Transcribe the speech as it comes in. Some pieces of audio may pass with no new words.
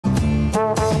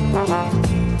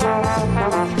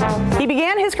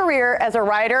began his career as a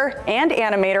writer and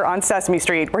animator on Sesame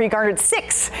Street, where he garnered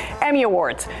 6 Emmy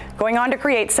Awards, going on to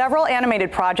create several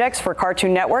animated projects for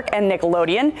Cartoon Network and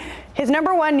Nickelodeon. His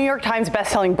 #1 New York Times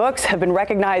bestselling books have been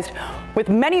recognized with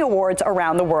many awards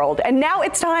around the world. And now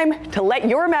it's time to let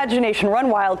your imagination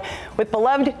run wild with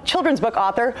beloved children's book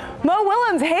author Mo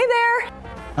Willems. Hey there.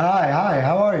 Hi,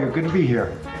 how are you? Good to be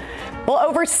here. Well,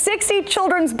 over 60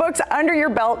 children's books under your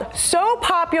belt, so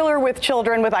popular with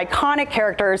children with iconic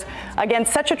characters. Again,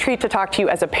 such a treat to talk to you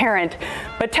as a parent.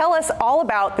 But tell us all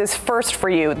about this first for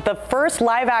you, the first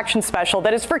live action special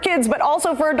that is for kids, but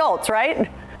also for adults, right?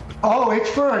 Oh, it's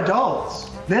for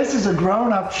adults. This is a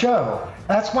grown-up show.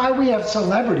 That's why we have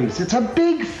celebrities. It's a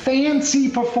big, fancy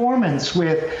performance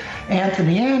with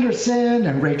Anthony Anderson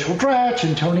and Rachel Dratch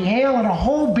and Tony Hale and a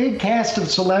whole big cast of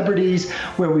celebrities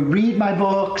where we read my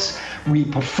books, we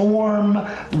perform,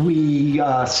 we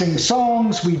sing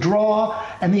songs, we draw.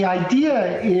 And the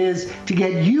idea is to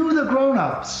get you, the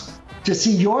grown-ups, to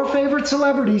see your favorite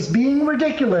celebrities being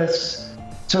ridiculous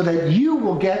so that you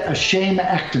will get a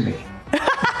shame-ectomy.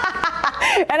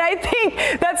 And I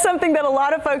think that's something that a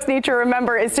lot of folks need to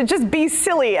remember, is to just be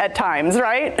silly at times,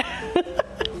 right?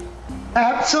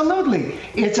 Absolutely.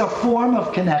 It's a form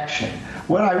of connection.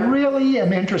 What I really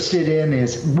am interested in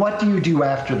is, what do you do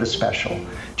after the special?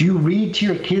 Do you read to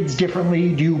your kids differently?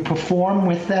 Do you perform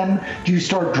with them? Do you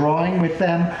start drawing with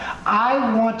them?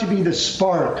 I want to be the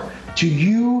spark to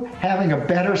you having a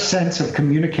better sense of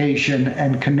communication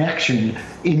and connection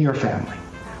in your family.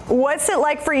 What's it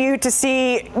like for you to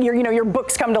see your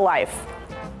books come to life?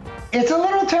 It's a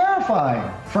little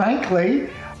terrifying, frankly.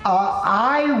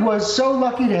 I was so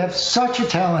lucky to have such a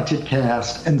talented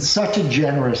cast and such a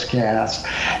generous cast,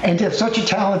 and to have such a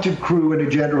talented crew and a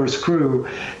generous crew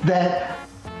that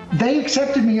they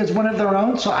accepted me as one of their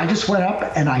own, so I just went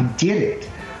up and I did it.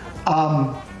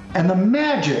 And the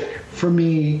magic for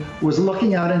me was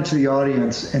looking out into the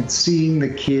audience and seeing the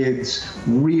kids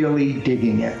really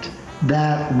digging it.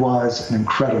 That was an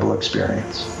incredible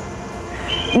experience.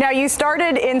 Now, you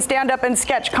started in stand-up and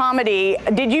sketch comedy.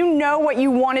 Did you know what you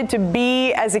wanted to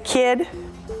be as a kid?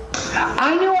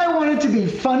 I knew I wanted to be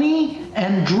funny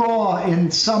and draw in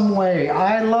some way.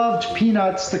 I loved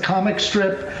Peanuts, the comic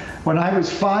strip. When I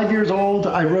was 5 years old,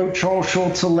 I wrote Charles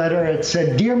Schultz a letter. It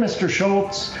said, "Dear Mr.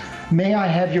 Schultz, may I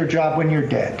have your job when you're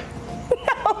dead?"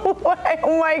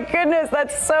 Oh my goodness,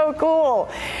 that's so cool.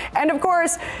 And of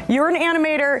course, you're an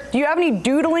animator. Do you have any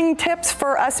doodling tips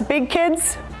for us big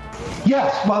kids?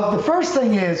 Yes, well, the first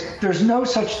thing is, there's no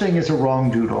such thing as a wrong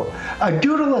doodle. A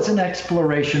doodle is an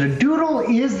exploration. A doodle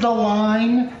is the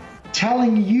line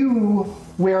telling you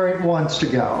where it wants to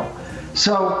go.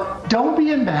 So don't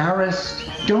be embarrassed.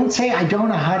 Don't say, "I don't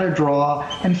know how to draw."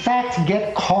 In fact,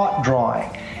 get caught drawing.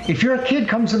 If your kid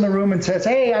comes in the room and says,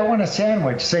 "Hey, I want a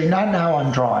sandwich," say, "Not now,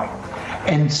 I'm drawing."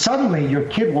 And suddenly your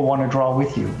kid will want to draw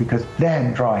with you, because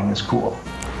then drawing is cool.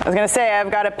 I was going to say,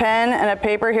 I've got a pen and a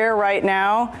paper here right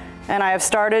now, and I have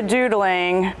started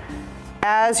doodling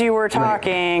as you were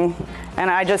talking. Right. And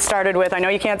I just started with, I know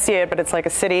you can't see it, but it's like a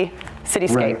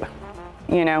cityscape,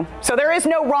 right. So there is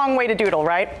no wrong way to doodle,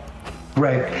 right?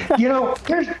 Right.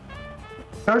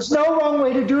 There's no wrong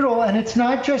way to doodle, and it's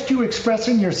not just you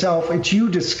expressing yourself, it's you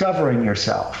discovering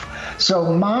yourself.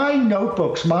 So my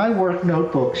notebooks, my work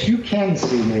notebooks, you can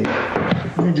see me.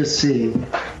 Let me just see.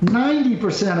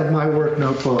 90% of my work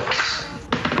notebooks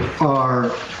are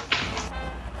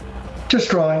just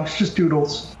drawings, just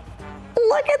doodles.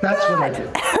 Look at that. That's what I do.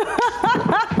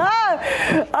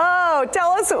 Oh,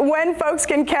 tell us when folks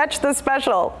can catch the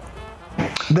special.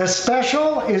 The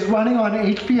special is running on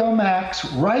HBO Max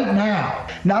right now.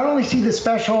 Not only see the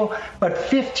special, but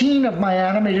 15 of my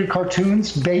animated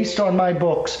cartoons based on my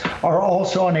books are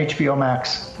also on HBO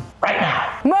Max right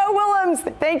now. Mo Willems,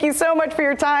 thank you so much for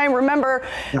your time. Remember,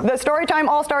 the Storytime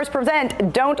All-Stars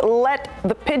present Don't Let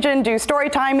the Pigeon Do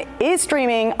Storytime is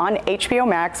streaming on HBO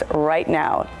Max right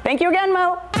now. Thank you again,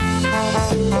 Mo.